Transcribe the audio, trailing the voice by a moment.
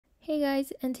Hey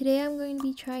guys, and today I'm going to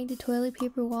be trying the toilet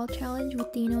paper wall challenge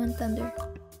with Dino and Thunder.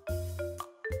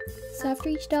 So after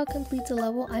each dog completes a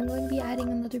level, I'm going to be adding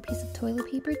another piece of toilet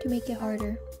paper to make it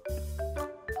harder.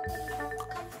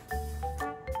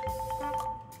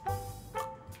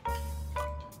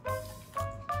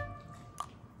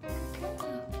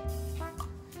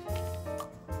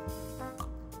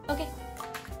 Okay.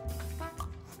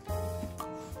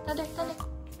 Thunder.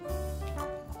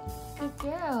 Good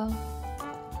girl.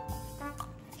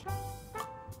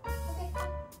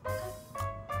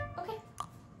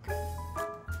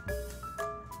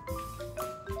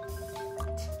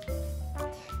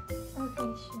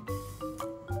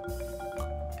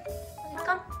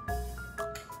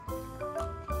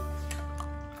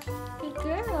 Good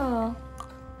girl.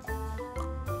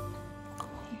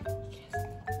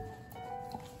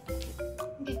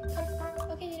 Okay, come.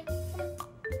 Okay, Dino, come on.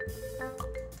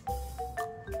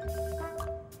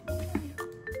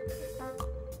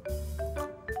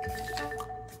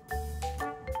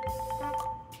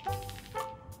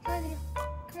 Come on, Dino.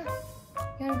 Come on.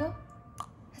 You wanna go?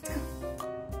 Let's go.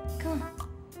 Come on.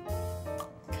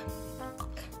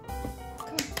 Come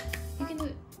on. You can do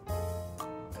it.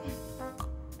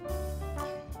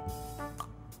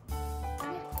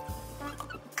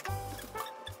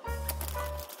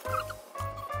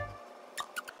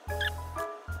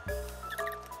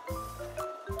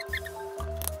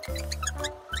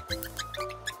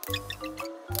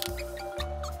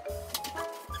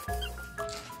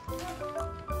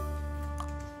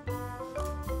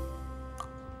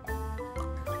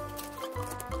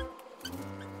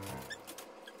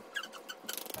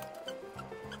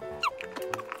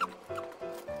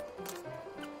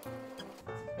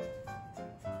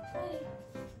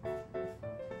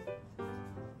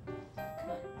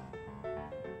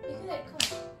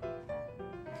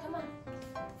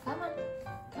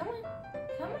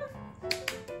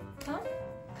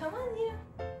 Come on, Leo.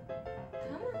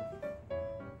 Come on.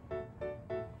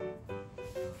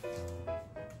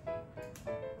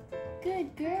 Good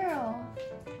girl.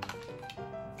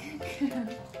 Good girl.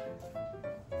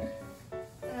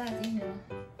 Dino.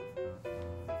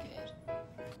 Good.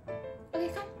 Okay,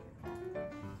 come.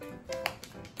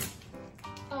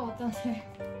 Oh, Thunder.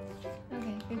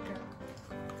 Okay, good girl.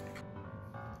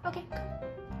 Okay, come.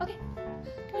 Okay.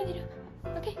 Come on, Dino.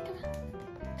 Okay, come on.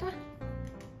 Come on.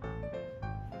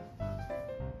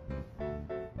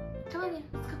 Come on, Dino.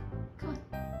 Let's go. Come on. Come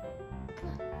on.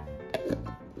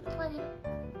 Come on, Dino.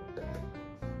 Come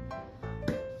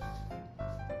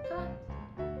on.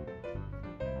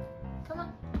 Come on.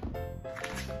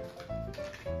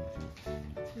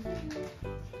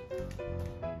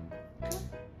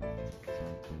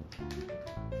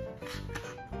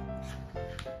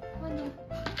 Come on, Dino.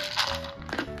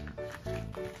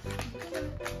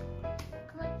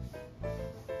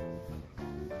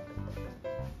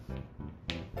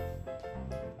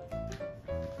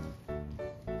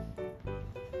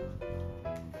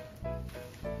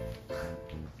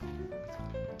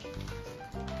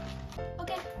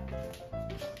 Okay.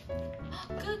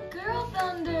 Good girl,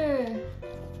 Thunder.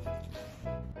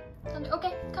 Thunder,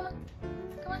 okay, come on.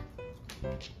 Come on.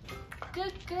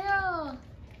 Good girl.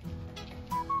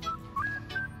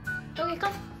 Okay,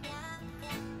 come.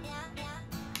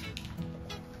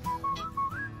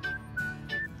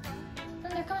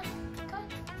 Thunder, come on. Come on.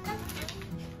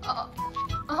 Come.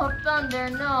 Oh, Thunder,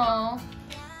 no.